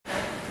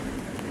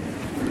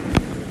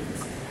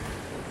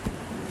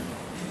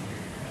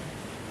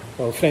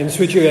Well, friends,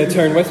 would you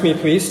turn with me,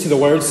 please, to the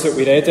words that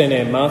we read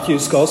in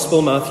Matthew's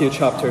Gospel, Matthew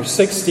chapter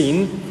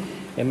 16.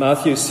 In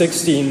Matthew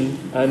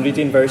 16, and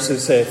reading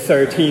verses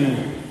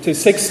 13 to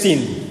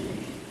 16.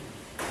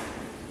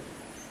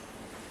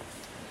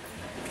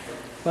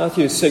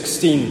 Matthew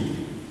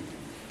 16.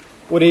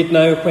 We read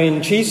now,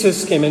 when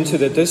Jesus came into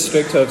the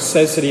district of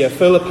Caesarea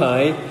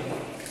Philippi,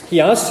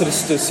 he asked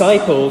his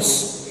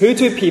disciples, "Who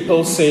do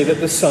people say that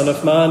the Son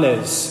of Man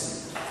is?"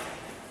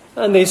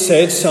 And they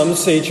said, "Some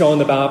say John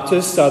the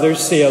Baptist, others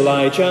say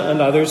Elijah,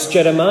 and others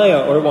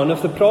Jeremiah or one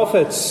of the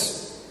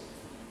prophets."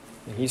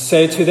 And he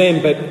said to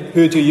them, "But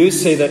who do you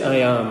say that I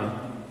am?"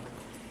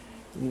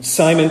 And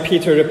Simon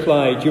Peter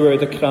replied, "You are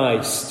the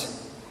Christ,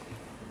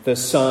 the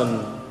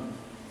Son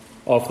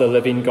of the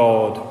living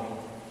God."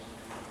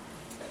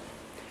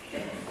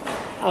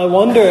 I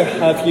wonder,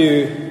 have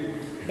you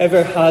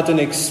ever had an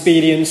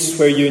experience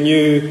where you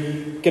knew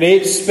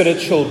great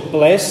spiritual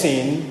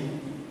blessing,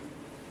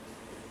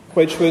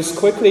 which was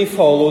quickly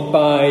followed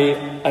by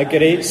a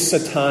great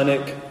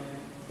satanic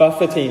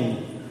buffeting?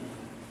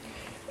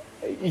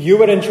 You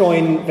were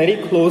enjoying very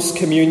close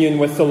communion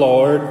with the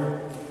Lord.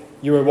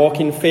 You were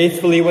walking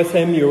faithfully with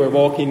Him. You were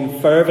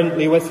walking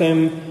fervently with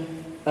Him.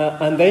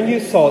 And then you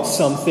thought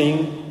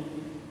something,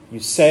 you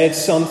said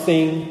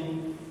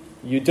something,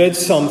 you did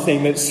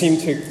something that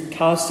seemed to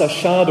cast a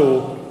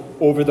shadow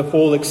over the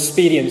whole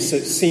experience.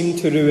 It seemed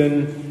to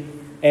ruin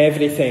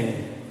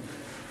everything.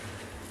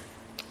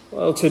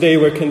 Well, today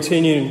we're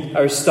continuing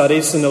our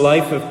studies in the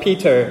life of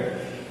Peter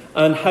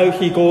and how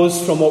he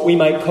goes from what we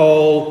might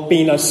call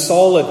being a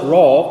solid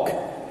rock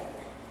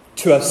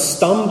to a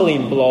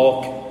stumbling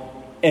block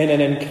in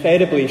an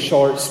incredibly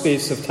short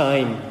space of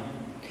time.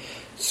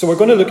 So we're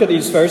going to look at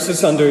these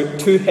verses under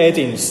two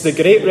headings, the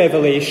great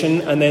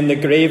revelation and then the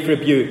grave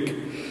rebuke.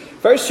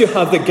 First you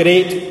have the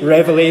great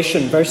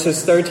revelation,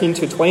 verses 13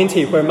 to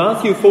 20, where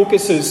Matthew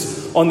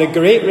focuses on the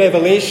great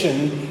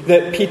revelation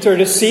that Peter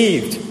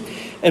received.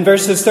 In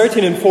verses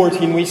 13 and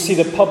 14, we see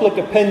the public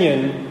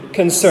opinion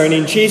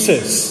concerning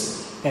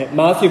Jesus.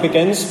 Matthew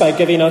begins by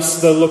giving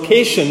us the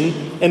location.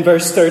 In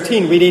verse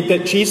 13, we read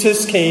that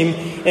Jesus came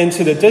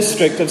into the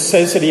district of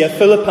Caesarea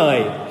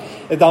Philippi.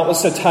 That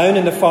was a town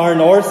in the far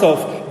north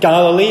of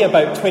Galilee,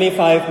 about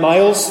 25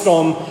 miles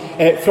from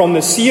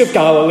the Sea of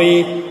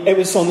Galilee. It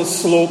was on the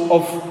slope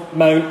of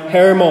Mount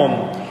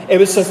Hermon. It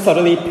was a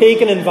thoroughly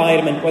pagan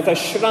environment with a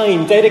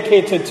shrine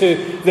dedicated to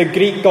the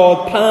Greek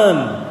god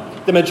Pan.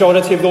 The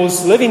majority of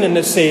those living in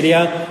this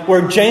area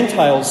were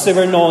Gentiles. They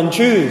were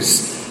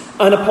non-Jews.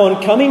 And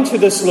upon coming to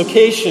this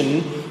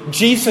location,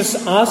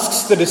 Jesus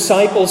asks the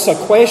disciples a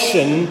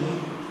question: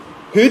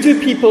 who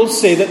do people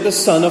say that the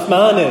Son of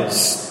Man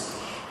is?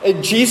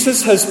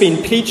 Jesus has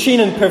been preaching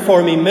and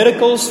performing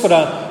miracles for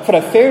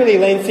a fairly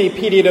lengthy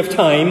period of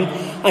time,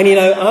 and he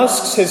now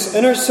asks his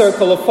inner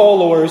circle of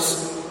followers,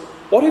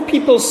 what are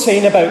people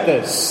saying about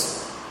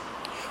this?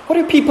 What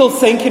are people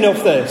thinking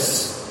of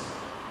this?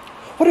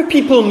 What are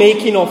people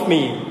making of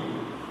me?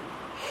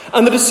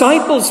 And the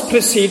disciples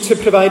proceed to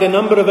provide a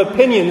number of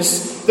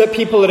opinions that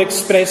people are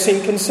expressing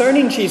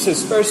concerning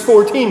Jesus. Verse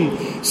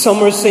 14, some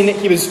were saying that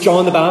he was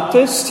John the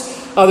Baptist.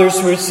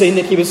 Others were saying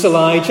that he was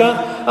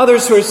Elijah.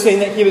 Others were saying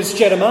that he was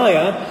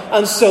Jeremiah.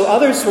 And still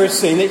others were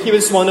saying that he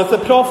was one of the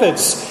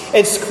prophets.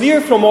 It's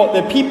clear from what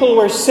the people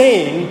were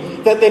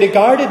saying that they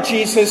regarded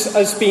Jesus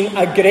as being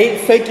a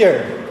great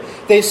figure.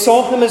 They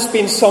saw him as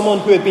being someone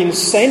who had been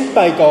sent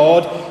by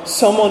God,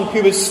 someone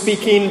who was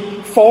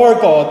speaking for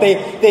God.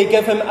 They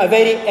give him a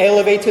very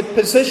elevated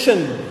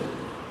position.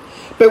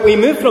 But we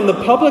move from the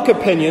public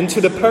opinion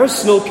to the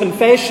personal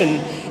confession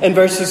in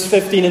verses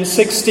 15 and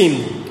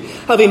 16.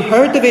 Having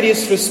heard the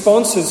various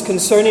responses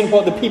concerning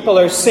what the people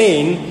are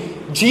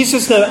saying,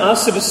 Jesus now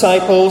asks the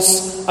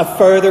disciples a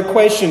further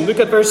question. Look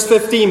at verse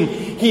 15.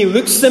 He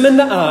looks them in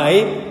the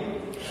eye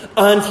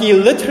and he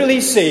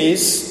literally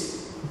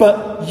says,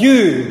 "But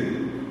you,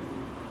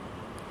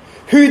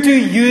 who do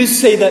you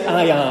say that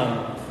I am?"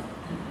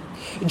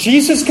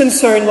 Jesus'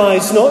 concern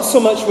lies not so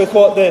much with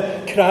what the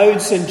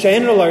crowds in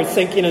general are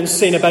thinking and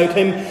saying about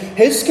him.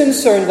 His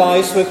concern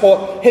lies with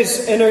what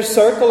his inner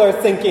circle are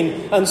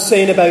thinking and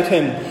saying about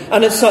him.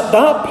 And it's at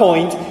that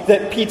point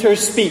that Peter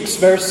speaks.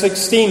 Verse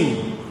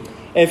 16.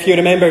 If you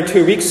remember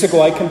 2 weeks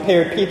ago, I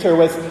compared Peter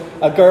with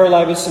a girl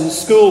I was in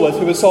school with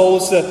who was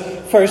always the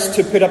first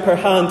to put up her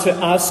hand to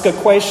ask a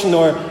question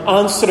or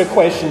answer a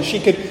question.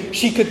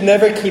 She could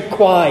never keep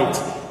quiet.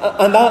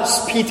 And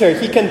that's Peter.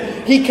 He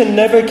can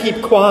never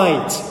keep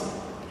quiet.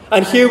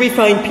 And here we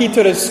find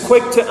Peter as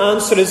quick to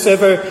answer as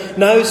ever,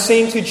 now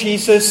saying to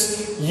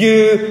Jesus,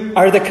 "You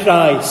are the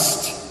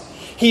Christ."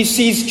 He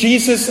sees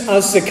Jesus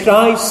as the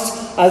Christ,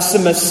 as the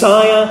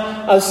Messiah,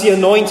 as the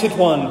Anointed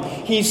One.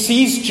 He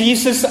sees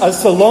Jesus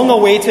as the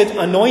long-awaited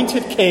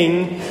Anointed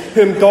King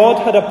whom God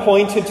had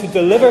appointed to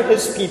deliver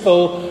his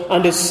people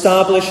and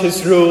establish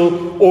his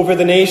rule over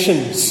the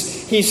nations.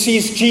 He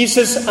sees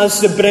Jesus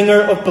as the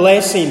bringer of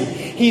blessing.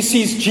 He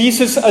sees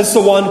Jesus as the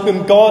one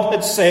whom God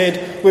had said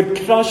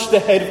would crush the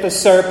head of the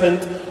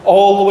serpent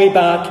all the way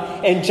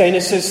back in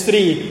Genesis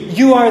 3.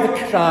 You are the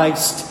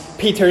Christ,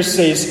 Peter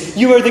says,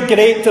 you are the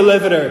great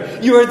deliverer.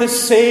 You are the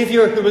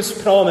Saviour who was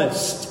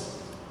promised.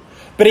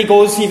 But he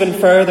goes even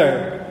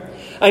further.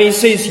 And he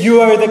says, you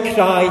are the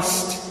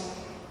Christ,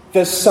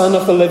 the Son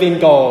of the living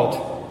God.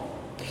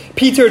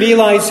 Peter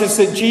realizes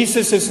that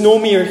Jesus is no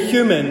mere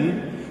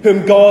human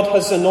whom God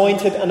has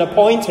anointed and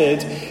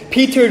appointed.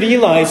 Peter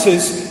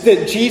realizes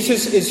that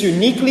Jesus is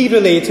uniquely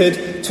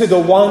related to the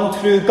one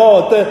true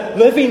God, the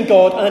living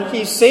God. And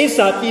he says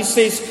that. He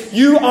says,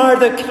 you are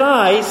the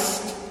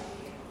Christ,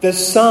 the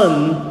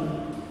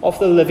Son of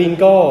the living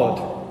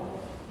God.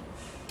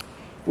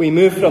 We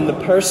move from the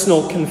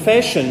personal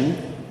confession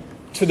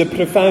to the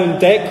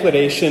profound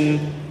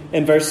declaration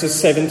in verses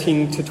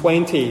 17 to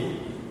 20.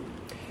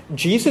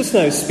 Jesus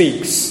now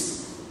speaks.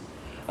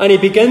 And he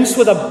begins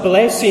with a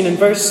blessing. In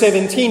verse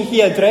 17,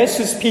 he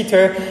addresses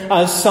Peter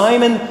as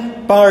Simon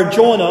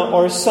Bar-Jonah,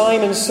 or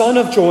Simon, son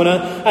of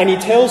Jonah. And he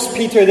tells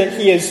Peter that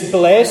he is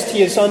blessed.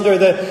 He is under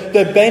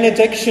the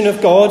benediction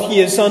of God.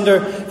 He is under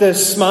the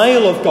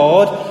smile of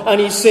God.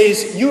 And he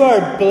says, you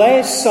are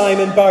blessed,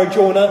 Simon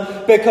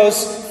Bar-Jonah,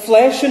 because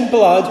flesh and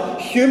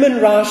blood, human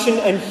ration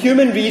and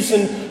human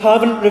reason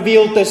haven't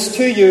revealed this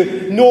to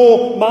you.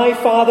 No, my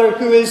Father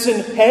who is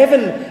in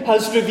heaven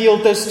has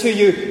revealed this to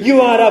you.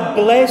 You are a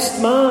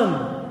blessed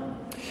man.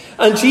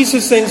 And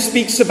Jesus then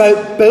speaks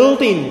about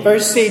building.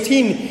 Verse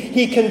 18,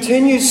 he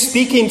continues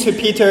speaking to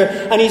Peter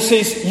and he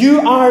says,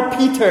 you are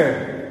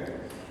Peter.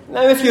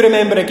 Now, if you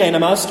remember again,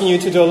 I'm asking you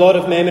to do a lot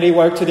of memory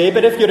work today,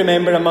 but if you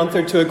remember a month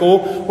or two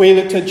ago, we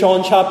looked at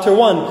John chapter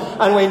 1.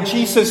 And when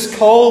Jesus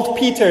called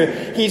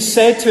Peter, he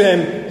said to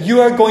him, you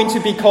are going to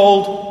be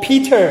called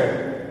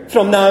Peter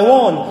from now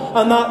on.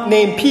 And that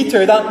name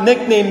Peter, that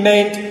nickname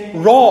meant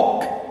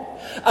rock.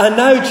 And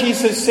now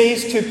Jesus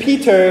says to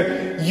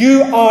Peter,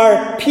 you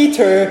are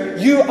Peter,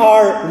 you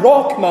are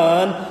rock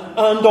man,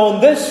 and on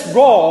this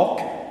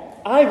rock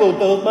I will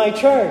build my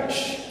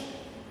church.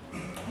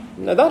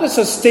 Now that is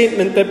a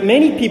statement that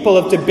many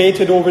people have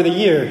debated over the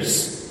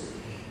years.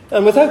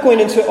 And without going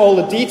into all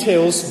the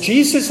details,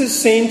 Jesus is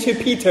saying to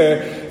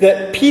Peter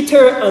that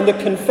Peter and the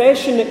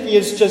confession that he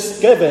has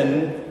just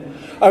given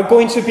are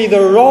going to be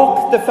the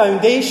rock, the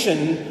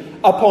foundation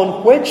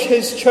upon which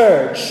his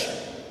church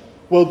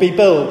will be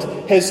built,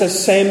 his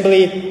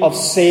assembly of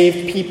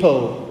saved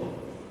people.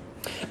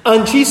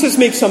 And Jesus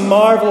makes a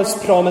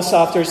marvellous promise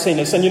after saying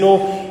this. And you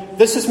know,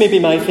 this is maybe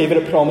my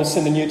favourite promise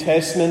in the New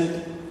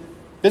Testament.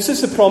 This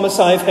is the promise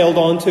I've held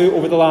on to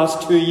over the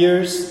last 2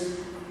 years.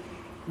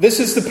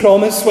 This is the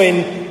promise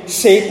when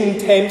Satan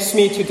tempts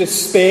me to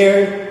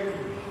despair.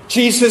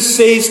 Jesus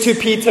says to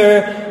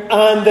Peter,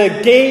 and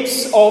the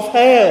gates of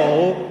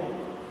hell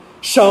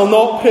shall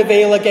not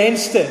prevail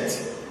against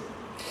it.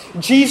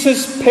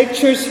 Jesus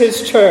pictures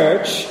his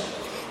church.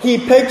 He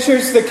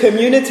pictures the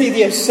community,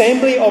 the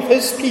assembly of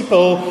his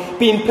people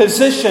being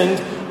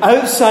positioned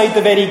outside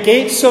the very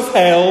gates of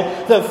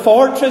hell, the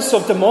fortress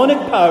of demonic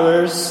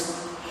powers.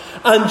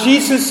 And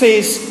Jesus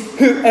says,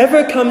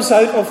 whoever comes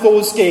out of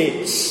those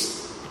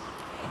gates,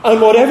 and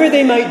whatever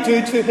they might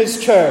do to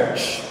his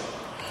church,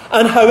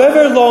 and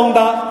however long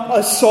that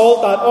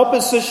assault, that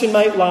opposition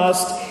might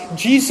last,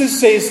 Jesus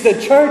says, the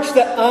church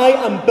that I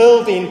am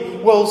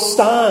building will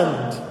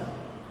stand.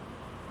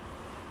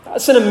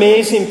 That's an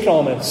amazing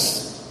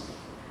promise.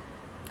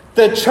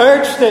 The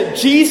church that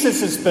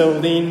Jesus is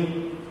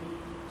building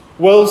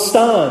will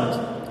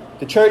stand.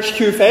 The church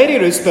Hugh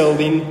Ferrier is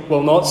building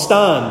will not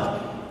stand.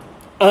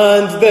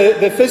 And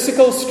the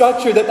physical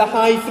structure that the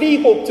High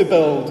Three hope to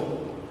build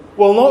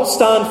will not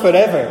stand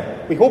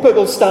forever. We hope it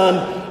will stand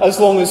as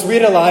long as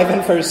we're alive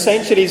and for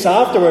centuries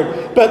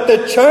afterward. But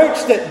the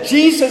church that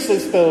Jesus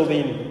is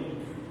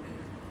building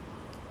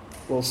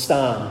will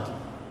stand.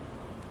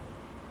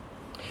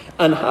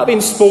 And having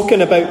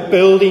spoken about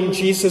building,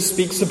 Jesus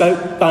speaks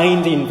about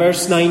binding.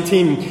 Verse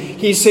 19,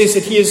 he says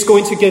that he is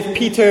going to give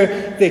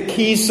Peter the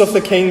keys of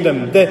the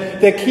kingdom,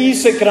 the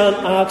keys that grant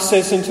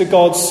access into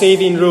God's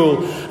saving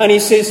rule. And he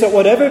says that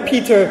whatever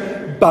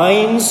Peter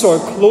binds or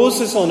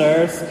closes on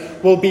earth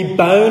will be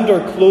bound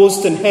or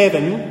closed in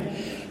heaven.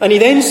 And he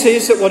then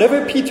says that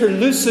whatever Peter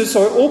looses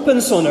or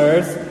opens on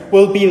earth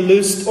will be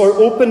loosed or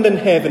opened in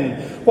heaven.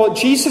 What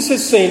Jesus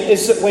is saying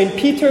is that when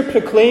Peter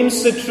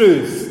proclaims the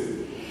truth,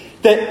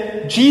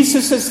 that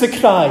Jesus is the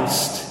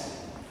Christ,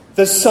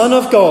 the Son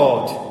of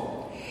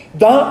God,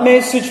 that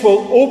message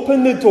will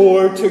open the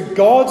door to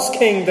God's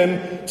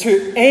kingdom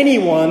to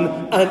anyone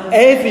and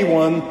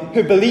everyone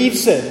who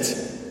believes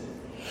it.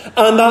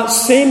 And that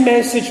same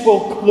message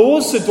will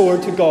close the door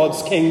to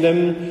God's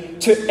kingdom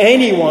to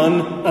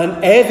anyone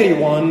and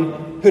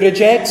everyone who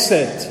rejects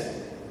it.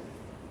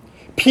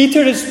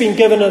 Peter has been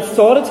given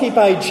authority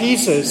by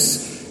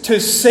Jesus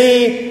to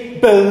say,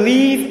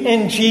 believe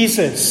in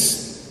Jesus.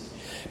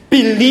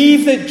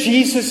 Believe that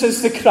Jesus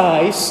is the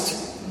Christ.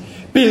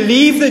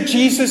 Believe that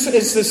Jesus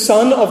is the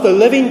Son of the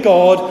living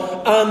God,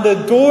 and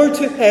the door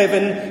to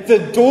heaven,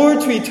 the door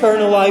to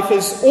eternal life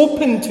is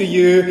open to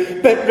you.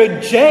 But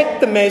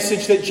reject the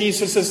message that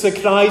Jesus is the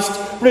Christ.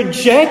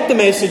 Reject the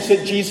message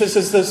that Jesus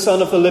is the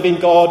Son of the living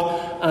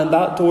God, and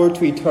that door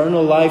to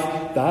eternal life,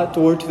 that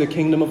door to the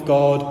kingdom of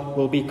God,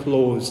 will be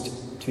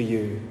closed to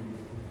you.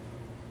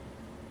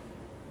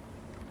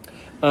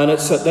 And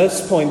it's at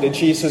this point that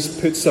Jesus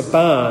puts a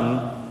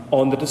ban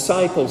on the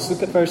disciples.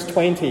 Look at verse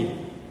 20.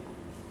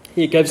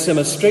 He gives them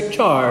a strict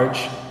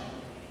charge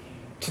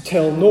to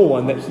tell no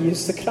one that he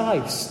is the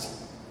Christ.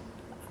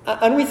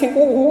 And we think,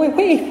 oh,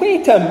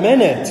 wait a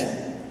minute.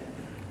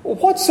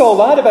 What's all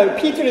that about?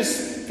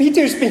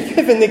 Peter's been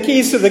given the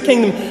keys to the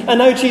kingdom, and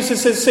now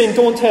Jesus is saying,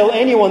 don't tell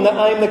anyone that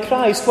I'm the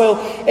Christ. Well,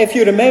 if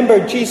you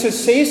remember,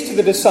 Jesus says to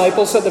the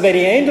disciples at the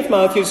very end of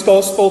Matthew's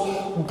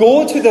Gospel,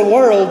 go to the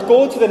world,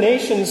 go to the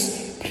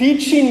nations,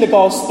 preaching the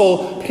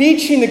gospel,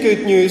 preaching the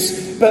good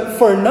news. But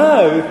for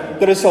now,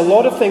 there is a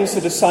lot of things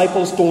the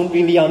disciples don't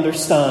really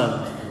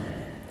understand.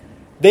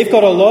 They've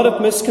got a lot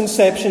of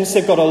misconceptions,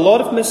 they've got a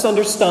lot of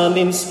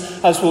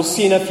misunderstandings, as we'll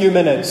see in a few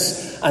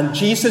minutes. And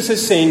Jesus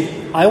is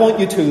saying, I want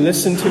you to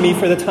listen to me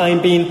for the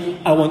time being.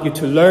 I want you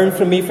to learn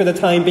from me for the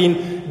time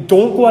being.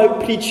 Don't go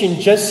out preaching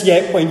just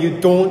yet when you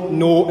don't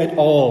know it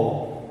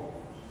all.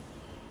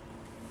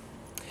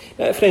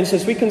 Now, friends,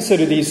 as we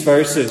consider these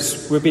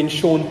verses, we're being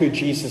shown who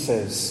Jesus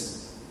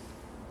is.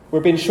 We're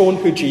being shown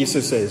who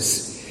Jesus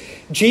is.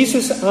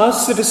 Jesus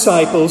asks the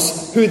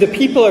disciples who the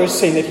people are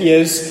saying that he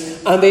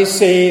is, and they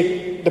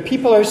say, the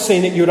people are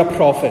saying that you're a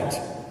prophet.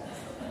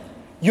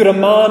 You're a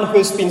man who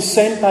has been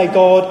sent by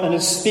God and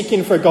is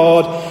speaking for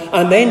God.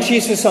 And then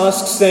Jesus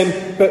asks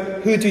them,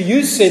 but who do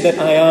you say that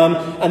I am?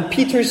 And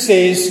Peter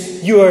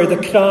says, you are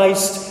the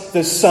Christ,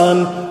 the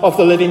Son of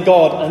the living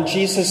God. And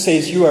Jesus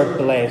says, you are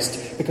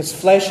blessed, because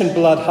flesh and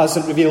blood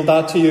hasn't revealed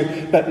that to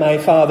you, but my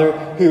Father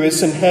who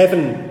is in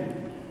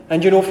heaven.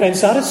 And you know,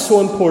 friends, that is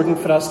so important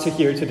for us to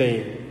hear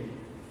today.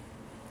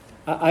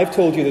 I've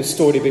told you this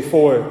story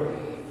before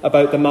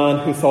about the man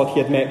who thought he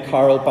had met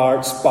Karl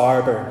Barth's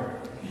barber.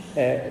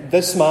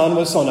 This man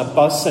was on a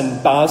bus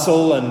in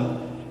Basel,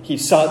 and he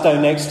sat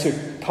down next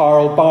to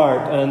Karl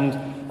Barth,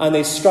 and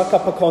they struck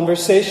up a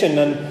conversation.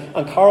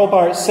 And Karl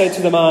Barth said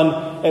to the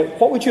man,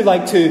 what would you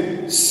like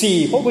to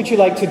see? What would you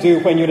like to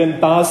do when you're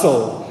in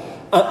Basel?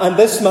 And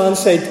this man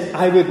said,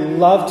 I would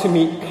love to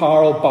meet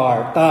Karl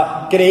Barth,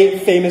 that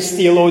great famous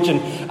theologian.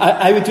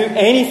 I would do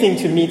anything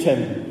to meet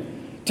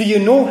him. Do you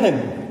know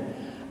him?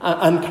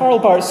 And Karl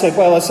Barth said,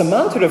 well, as a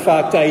matter of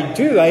fact, I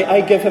do.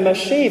 I give him a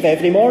shave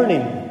every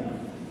morning.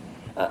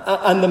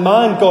 And the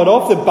man got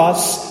off the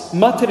bus,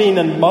 muttering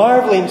and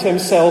marvelling to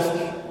himself,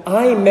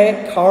 I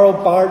met Karl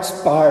Barth's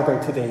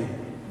barber today.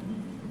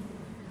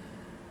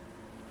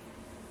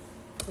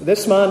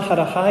 This man had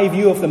a high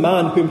view of the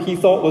man whom he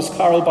thought was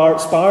Karl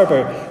Barth's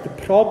barber. The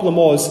problem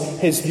was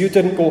his view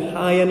didn't go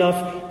high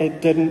enough,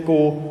 it didn't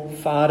go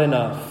far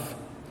enough.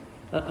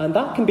 And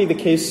that can be the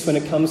case when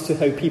it comes to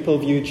how people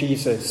view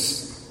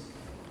Jesus.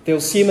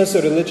 They'll see him as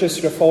a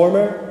religious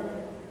reformer.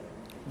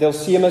 They'll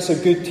see him as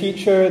a good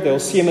teacher. They'll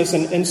see him as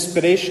an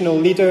inspirational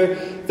leader.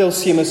 They'll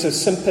see him as a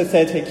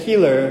sympathetic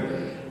healer.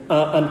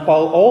 And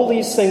while all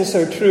these things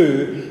are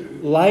true,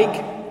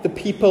 like the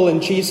people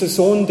in Jesus'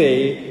 own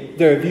day,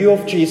 their view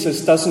of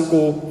Jesus doesn't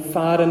go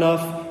far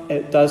enough.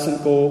 It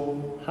doesn't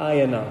go high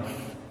enough.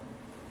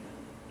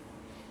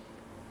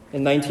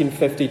 In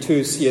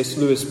 1952, C.S.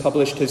 Lewis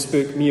published his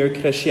book, Mere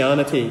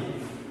Christianity,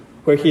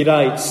 where he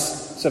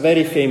writes, it's a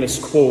very famous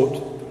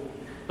quote,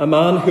 a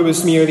man who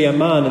was merely a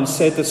man and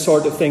said the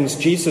sort of things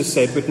Jesus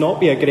said would not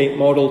be a great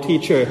moral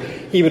teacher.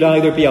 He would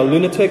either be a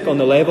lunatic on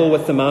the level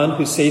with the man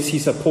who says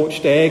he's a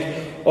poached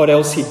egg, or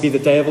else he'd be the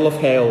devil of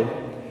hell.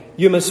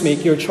 You must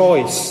make your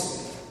choice.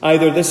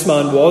 Either this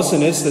man was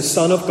and is the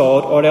Son of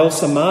God, or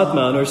else a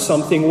madman or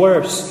something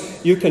worse.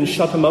 You can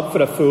shut him up for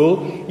a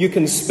fool, you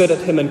can spit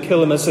at him and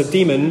kill him as a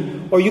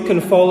demon, or you can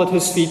fall at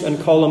his feet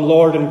and call him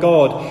Lord and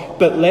God.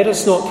 But let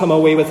us not come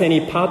away with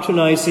any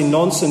patronising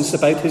nonsense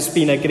about his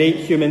being a great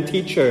human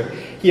teacher.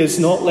 He has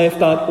not left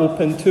that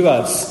open to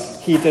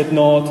us. He did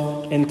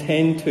not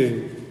intend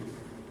to.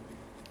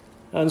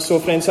 And so,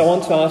 friends, I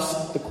want to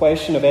ask the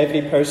question of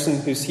every person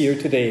who's here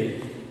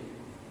today.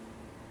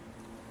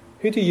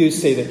 Who do you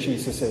say that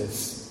Jesus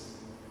is?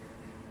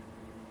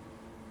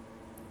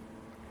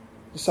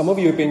 Some of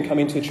you have been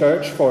coming to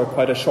church for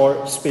quite a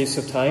short space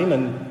of time,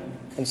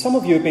 and some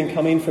of you have been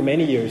coming for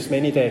many years,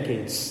 many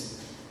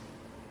decades.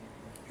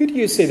 Who do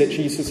you say that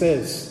Jesus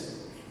is?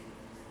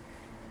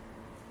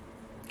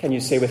 Can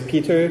you say with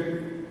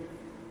Peter,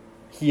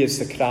 he is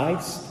the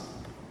Christ,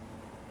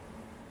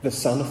 the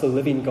Son of the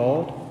living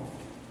God?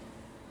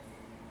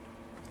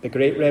 The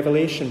great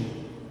revelation.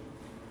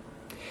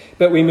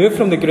 But we move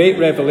from the great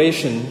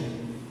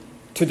revelation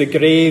to the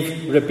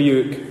grave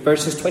rebuke,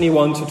 verses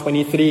 21 to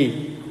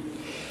 23.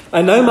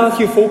 And now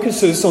Matthew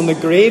focuses on the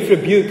grave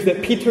rebuke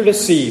that Peter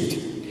received.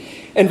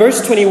 In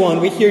verse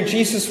 21, we hear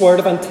Jesus' word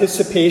of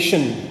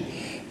anticipation.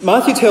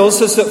 Matthew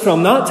tells us that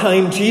from that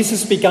time,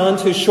 Jesus began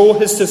to show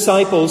his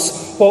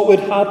disciples what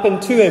would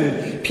happen to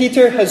him.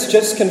 Peter has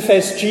just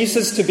confessed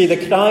Jesus to be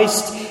the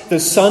Christ, the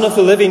Son of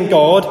the living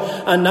God.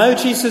 And now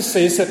Jesus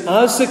says that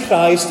as the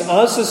Christ,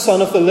 as the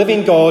Son of the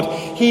living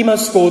God, he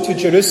must go to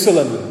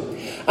Jerusalem.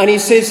 And he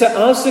says that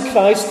as the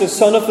Christ, the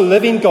Son of the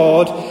living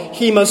God,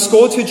 he must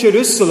go to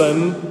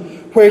Jerusalem,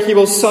 where he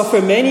will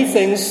suffer many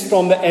things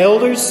from the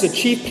elders, the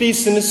chief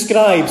priests, and the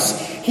scribes.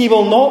 He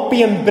will not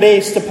be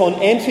embraced upon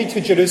entry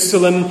to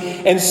Jerusalem.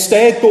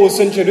 Instead, those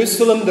in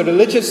Jerusalem, the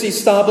religious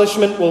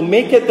establishment, will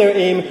make it their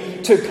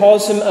aim to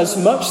cause him as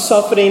much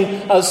suffering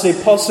as they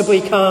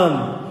possibly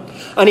can.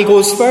 And he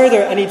goes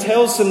further and he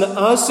tells them that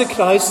as the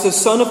Christ, the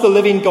Son of the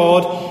living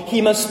God,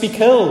 he must be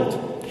killed.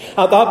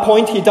 At that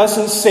point, he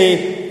doesn't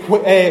say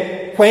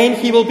when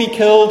he will be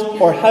killed,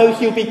 or how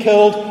he'll be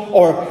killed,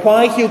 or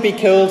why he'll be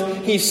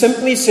killed. He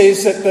simply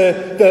says that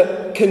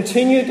the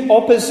continued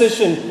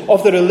opposition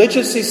of the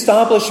religious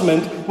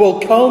establishment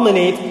will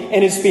culminate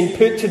in his being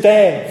put to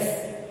death.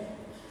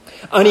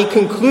 And he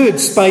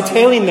concludes by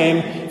telling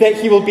them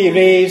that he will be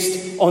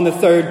raised on the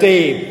third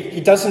day.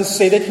 He doesn't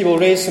say that he will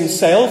raise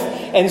himself.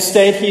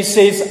 Instead, he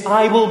says,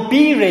 I will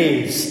be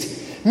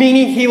raised,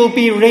 meaning he will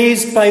be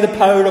raised by the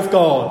power of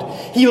God.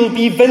 He will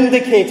be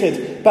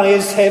vindicated by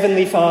his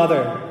heavenly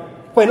Father.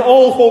 When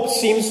all hope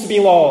seems to be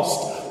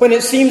lost, when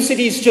it seems that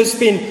he's just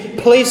been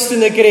placed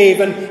in the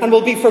grave and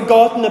will be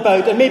forgotten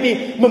about and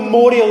maybe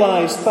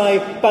memorialized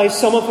by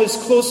some of his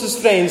closest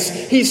friends,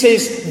 he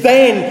says,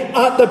 then,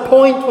 at the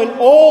point when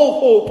all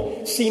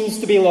hope seems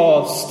to be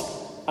lost,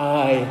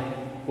 I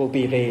will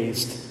be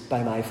raised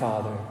by my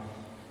Father.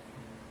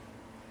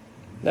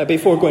 Now,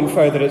 before going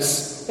further,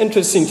 it's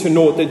interesting to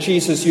note that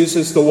Jesus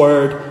uses the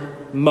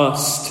word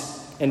must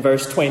in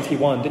verse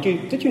 21.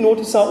 Did you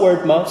notice that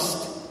word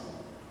must?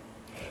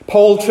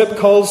 Paul Tripp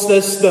calls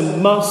this the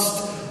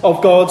must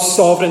of God's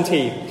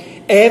sovereignty.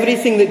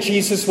 Everything that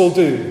Jesus will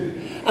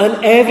do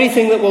and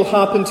everything that will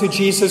happen to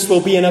Jesus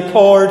will be in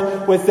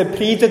accord with the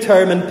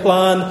predetermined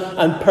plan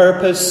and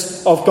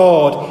purpose of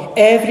God.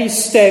 Every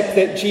step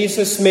that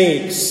Jesus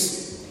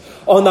makes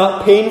on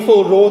that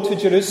painful road to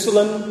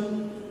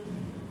Jerusalem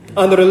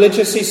and the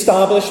religious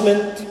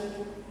establishment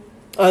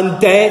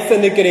and death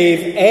in the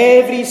grave,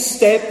 every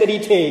step that he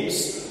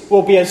takes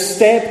will be a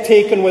step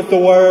taken with the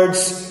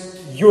words,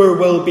 your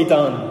will be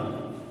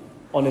done,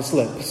 on his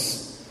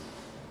lips.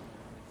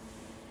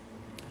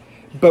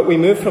 But we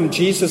move from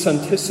Jesus'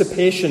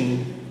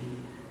 anticipation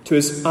to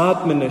his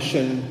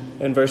admonition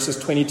in verses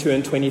 22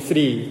 and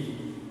 23.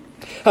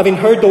 Having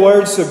heard the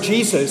words of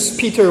Jesus,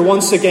 Peter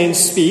once again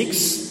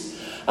speaks,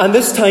 and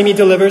this time he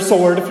delivers a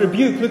word of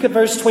rebuke. Look at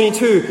verse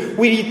 22.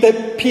 We read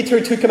that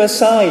Peter took him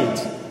aside.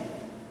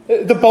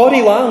 The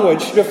body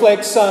language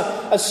reflects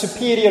a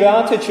superior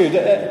attitude.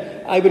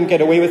 I wouldn't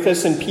get away with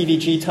this in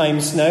PVG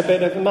times now,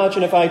 but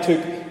imagine if I took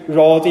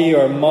Roddy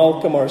or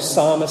Malcolm or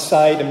Sam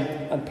aside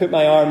and put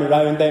my arm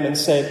around them and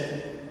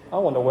said, I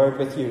want a word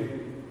with you.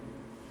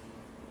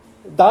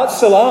 That's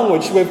the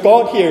language we've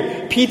got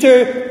here.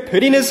 Peter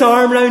putting his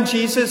arm around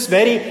Jesus,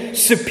 very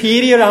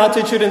superior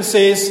attitude, and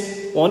says,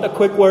 want a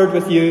quick word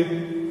with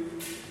you.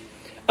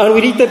 And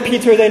we read that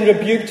Peter then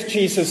rebuked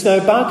Jesus. Now,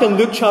 back in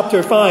Luke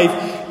chapter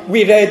 5,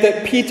 we read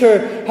that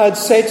Peter had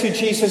said to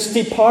Jesus,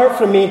 depart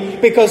from me,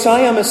 because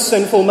I am a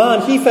sinful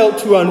man. He felt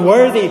too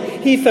unworthy.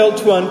 He felt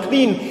too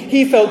unclean.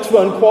 He felt too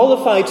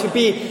unqualified to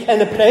be in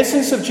the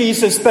presence of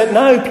Jesus. But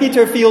now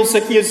Peter feels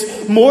that he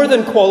is more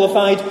than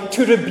qualified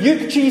to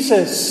rebuke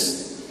Jesus.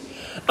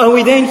 And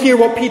we then hear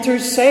what Peter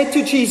said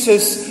to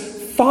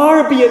Jesus,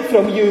 far be it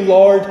from you,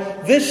 Lord,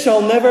 this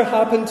shall never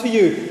happen to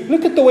you.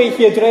 Look at the way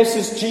he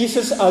addresses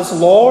Jesus as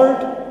Lord.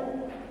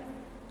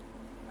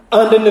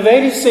 And in the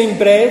very same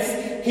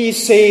breath, he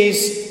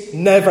says,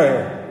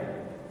 never.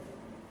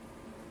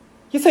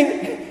 You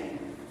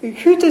think,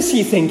 who does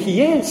he think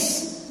he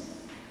is?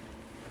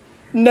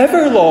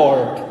 Never,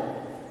 Lord.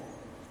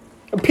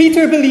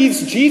 Peter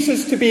believes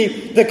Jesus to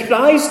be the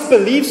Christ,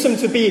 believes him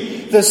to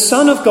be the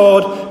Son of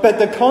God, but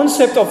the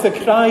concept of the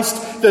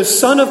Christ, the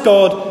Son of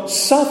God,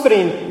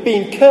 suffering,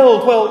 being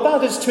killed, well,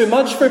 that is too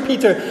much for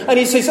Peter. And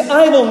he says,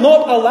 I will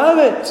not allow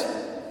it.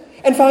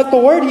 In fact, the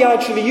word he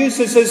actually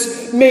uses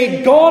is,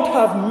 may God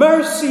have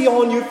mercy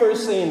on you for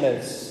saying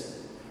this.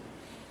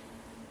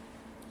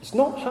 He's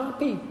not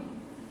happy.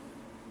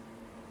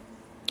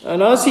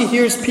 And as he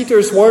hears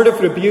Peter's word of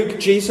rebuke,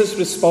 Jesus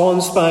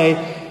responds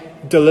by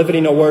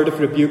delivering a word of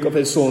rebuke of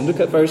his own. Look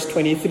at verse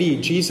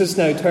 23. Jesus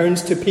now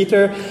turns to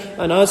Peter,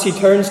 and as he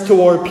turns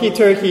toward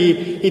Peter,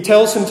 he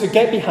tells him to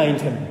get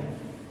behind him.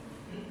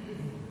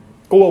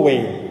 Go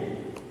away.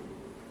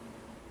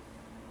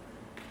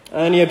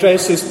 And he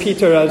addresses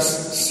Peter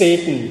as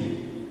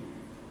Satan.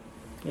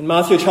 In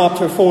Matthew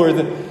chapter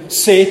 4,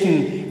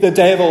 Satan, the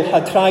devil,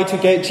 had tried to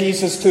get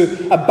Jesus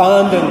to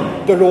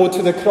abandon the road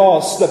to the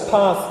cross, the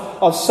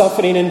path of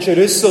suffering in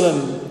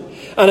Jerusalem.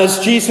 And as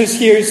Jesus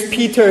hears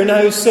Peter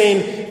now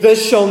saying,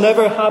 this shall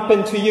never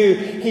happen to you,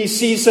 he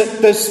sees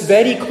that this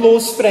very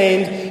close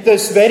friend,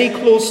 this very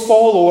close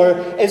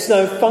follower, is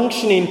now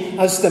functioning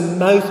as the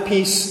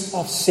mouthpiece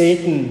of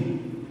Satan.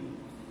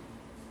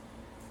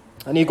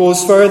 And he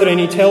goes further and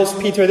he tells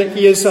Peter that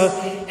he is a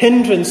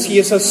hindrance, he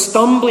is a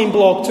stumbling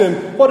block to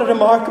him. What a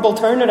remarkable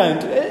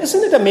turnaround.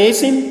 Isn't it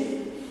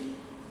amazing?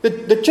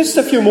 That just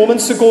a few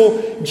moments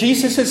ago,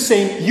 Jesus is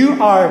saying,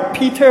 you are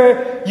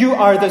Peter, you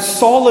are the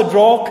solid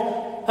rock,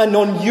 and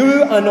on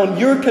you and on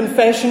your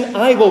confession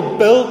I will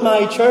build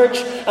my church.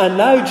 And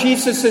now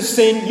Jesus is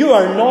saying, you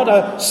are not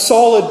a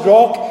solid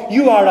rock,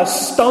 you are a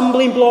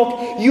stumbling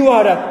block, you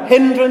are a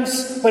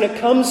hindrance when it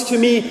comes to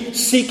me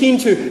seeking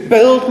to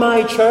build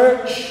my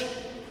church.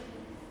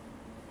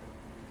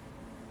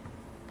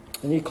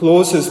 And he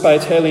closes by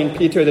telling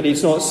Peter that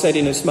he's not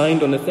setting his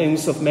mind on the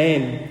things of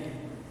men,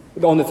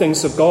 on the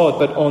things of God,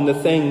 but on the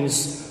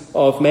things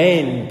of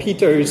men.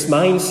 Peter's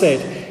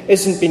mindset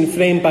isn't being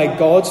framed by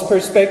God's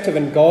perspective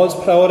and God's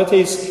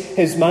priorities.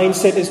 His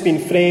mindset has been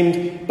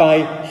framed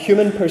by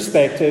human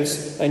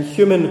perspectives and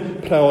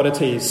human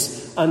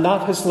priorities. And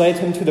that has led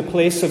him to the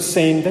place of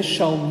saying, this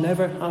shall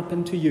never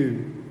happen to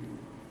you.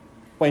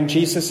 When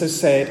Jesus has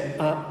said,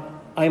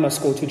 I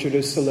must go to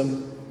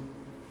Jerusalem.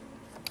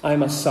 I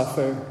must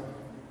suffer.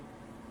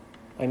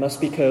 I must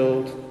be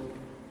killed.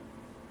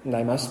 And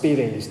I must be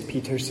raised.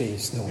 Peter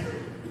says,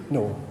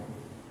 no,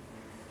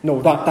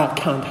 that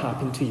can't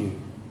happen to you.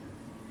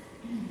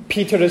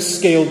 Peter has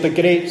scaled the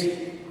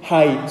great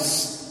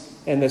heights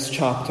in this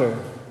chapter.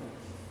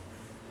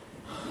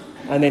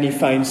 And then he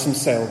finds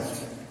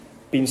himself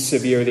being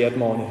severely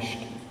admonished,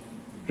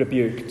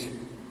 rebuked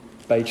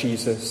by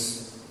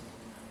Jesus.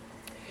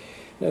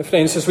 Now,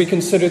 friends, as we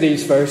consider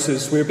these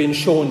verses, we're being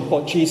shown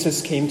what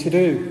Jesus came to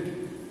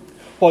do.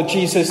 What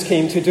Jesus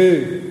came to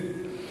do.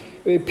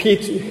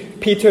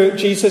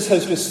 Jesus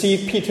has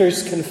received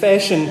Peter's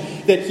confession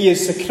that he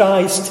is the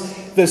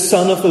Christ, the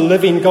Son of the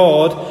living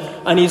God,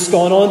 and he's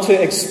gone on to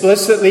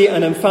explicitly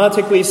and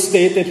emphatically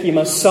state that he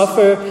must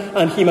suffer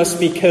and he must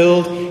be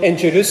killed in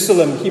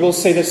Jerusalem. He will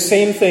say the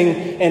same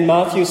thing in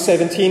Matthew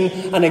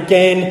 17 and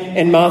again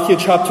in Matthew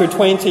chapter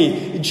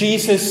 20.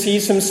 Jesus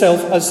sees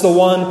himself as the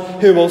one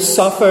who will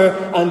suffer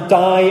and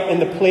die in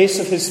the place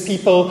of his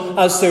people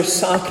as their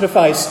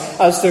sacrifice,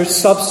 as their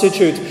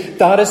substitute.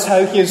 That is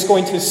how he is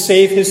going to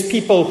save his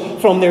people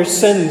from their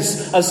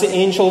sins, as the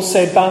angel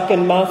said back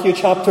in Matthew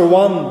chapter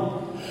 1.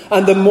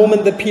 And the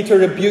moment that Peter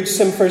rebukes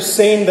him for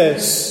saying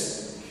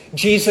this,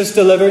 Jesus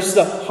delivers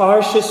the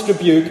harshest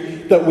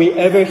rebuke that we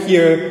ever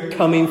hear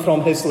coming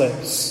from his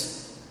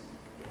lips.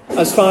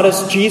 As far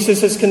as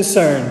Jesus is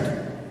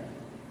concerned,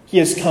 he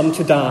has come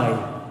to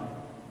die.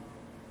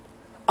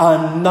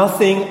 And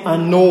nothing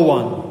and no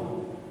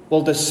one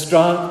will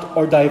distract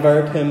or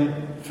divert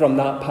him from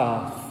that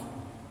path.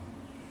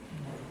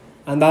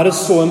 And that is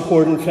so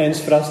important,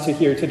 friends, for us to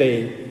hear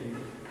today.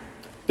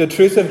 The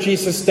truth of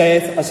Jesus'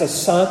 death as a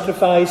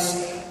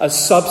sacrifice, a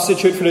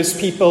substitute for his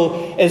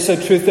people, is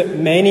a truth that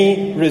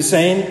many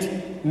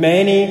resent,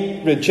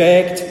 many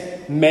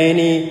reject,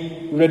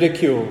 many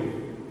ridicule.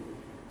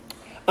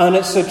 And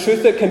it's a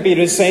truth that can be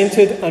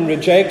resented and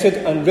rejected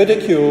and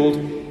ridiculed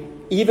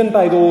even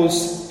by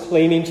those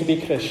claiming to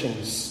be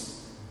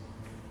Christians.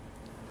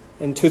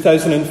 In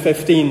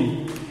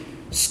 2015,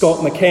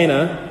 Scott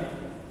McKenna,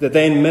 the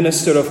then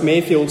minister of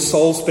Mayfield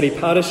Salisbury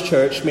Parish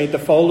Church, made the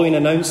following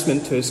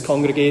announcement to his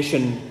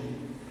congregation: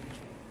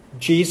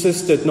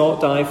 Jesus did not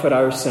die for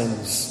our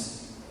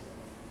sins.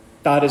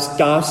 That is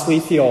ghastly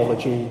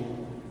theology.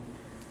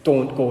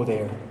 Don't go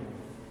there.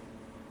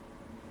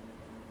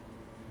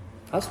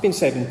 That's been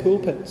said in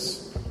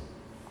pulpits.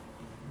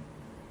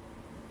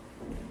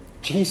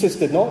 Jesus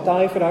did not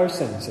die for our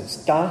sins.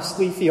 It's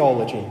ghastly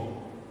theology.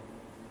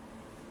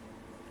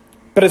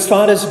 But as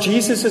far as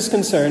Jesus is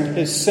concerned,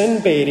 his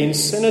sin-bearing,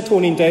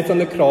 sin-atoning death on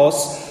the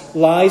cross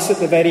lies at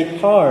the very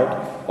heart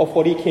of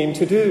what he came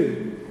to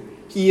do.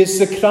 He is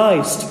the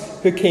Christ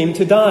who came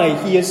to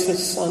die. He is the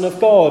Son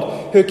of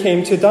God who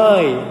came to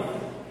die.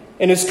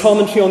 In his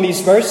commentary on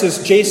these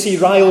verses, J.C.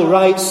 Ryle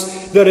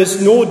writes, "There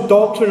is no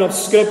doctrine of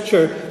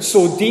Scripture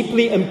so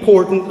deeply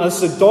important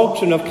as the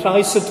doctrine of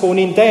Christ's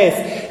atoning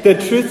death. The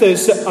truth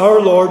is that our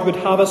Lord would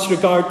have us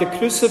regard the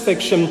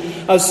crucifixion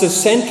as the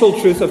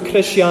central truth of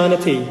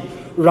Christianity.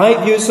 Right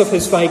views of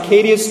his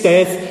vicarious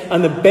death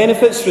and the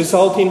benefits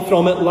resulting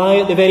from it lie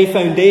at the very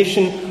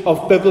foundation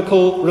of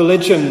biblical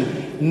religion.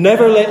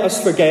 Never let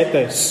us forget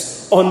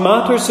this. On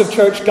matters of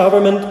church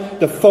government,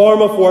 the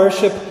form of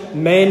worship,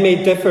 men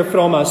may differ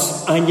from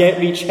us and yet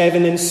reach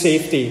heaven in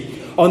safety.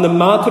 On the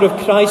matter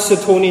of Christ's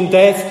atoning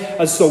death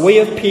as the way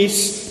of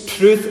peace,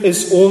 truth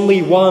is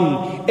only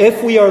one.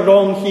 If we are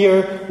wrong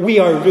here, we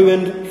are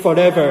ruined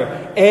forever.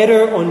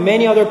 Error on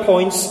many other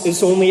points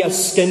is only a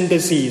skin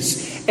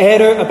disease.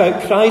 Error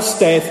about Christ's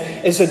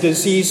death is a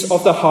disease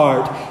of the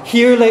heart.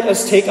 Here let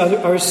us take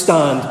our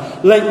stand.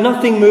 Let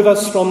nothing move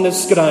us from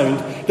this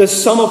ground. The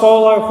sum of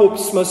all our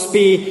hopes must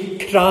be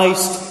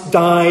Christ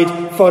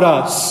died for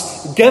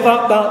us. Give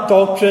up that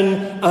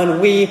doctrine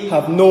and we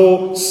have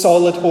no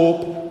solid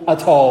hope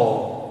at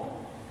all."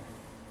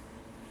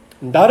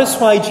 And that is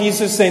why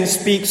Jesus then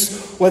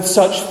speaks with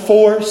such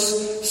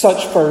force,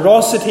 such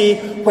ferocity,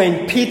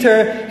 when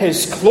Peter,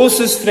 his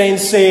closest friend,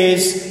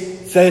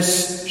 says,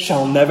 "This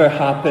shall never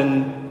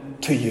happen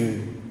to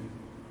you."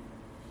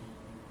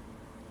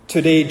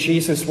 Today,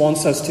 Jesus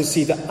wants us to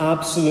see the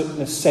absolute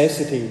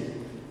necessity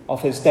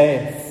of his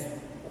death.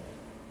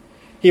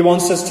 He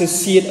wants us to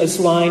see it as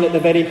lying at the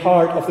very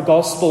heart of the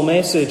gospel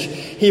message.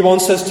 He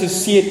wants us to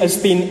see it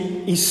as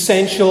being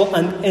essential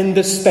and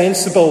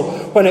indispensable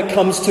when it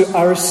comes to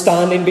our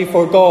standing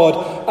before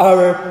God,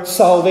 our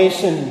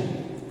salvation.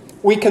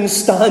 We can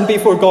stand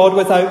before God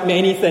without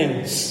many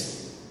things.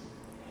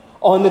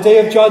 On the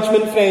day of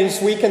judgment,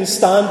 friends, we can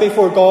stand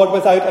before God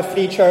without a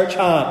free church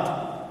hat.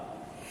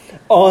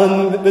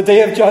 On the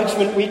day of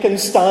judgment, we can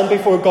stand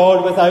before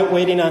God without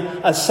wearing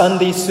a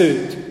Sunday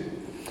suit.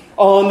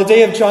 On the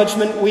day of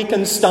judgment, we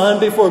can stand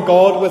before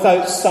God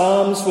without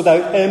psalms,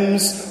 without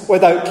hymns,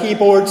 without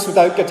keyboards,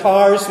 without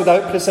guitars,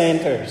 without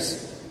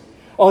presenters.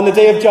 On the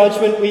day of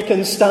judgment, we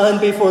can stand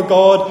before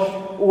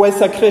God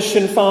with a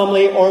Christian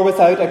family or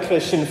without a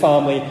Christian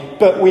family.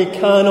 But we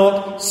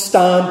cannot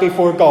stand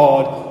before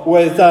God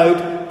without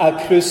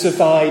a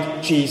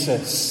crucified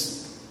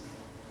Jesus.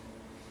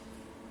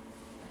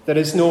 There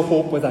is no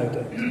hope without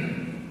it.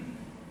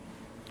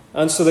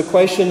 And so the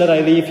question that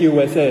I leave you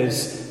with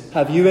is,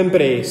 have you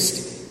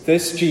embraced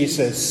this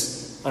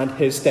Jesus and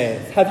his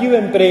death? Have you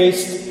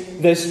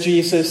embraced this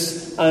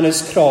Jesus and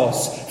his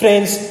cross?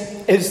 Friends,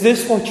 is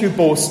this what you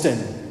boast in?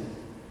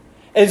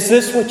 Is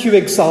this what you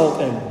exult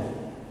in?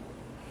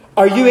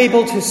 Are you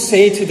able to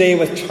say today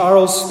with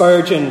Charles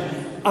Spurgeon,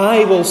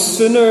 I will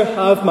sooner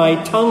have my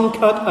tongue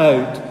cut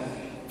out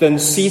than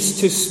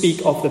cease to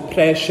speak of the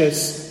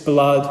precious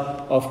blood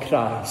of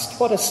Christ?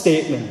 What a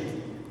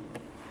statement.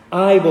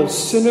 I will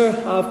sooner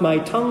have my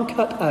tongue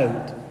cut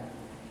out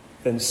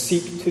than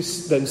cease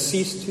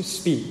to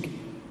speak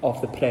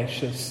of the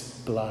precious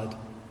blood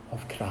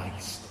of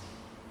Christ.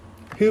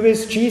 Who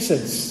is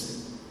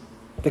Jesus?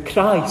 The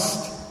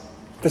Christ,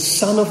 the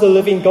Son of the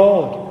living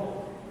God.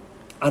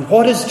 And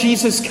what has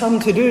Jesus come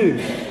to do?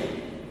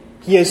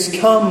 He has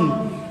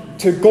come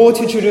to go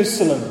to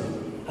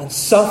Jerusalem and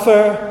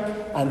suffer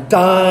and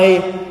die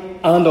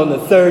and on the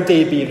third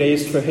day be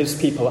raised for his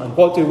people. And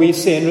what do we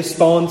say in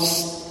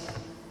response?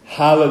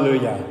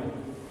 Hallelujah.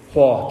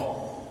 What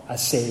a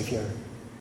Saviour.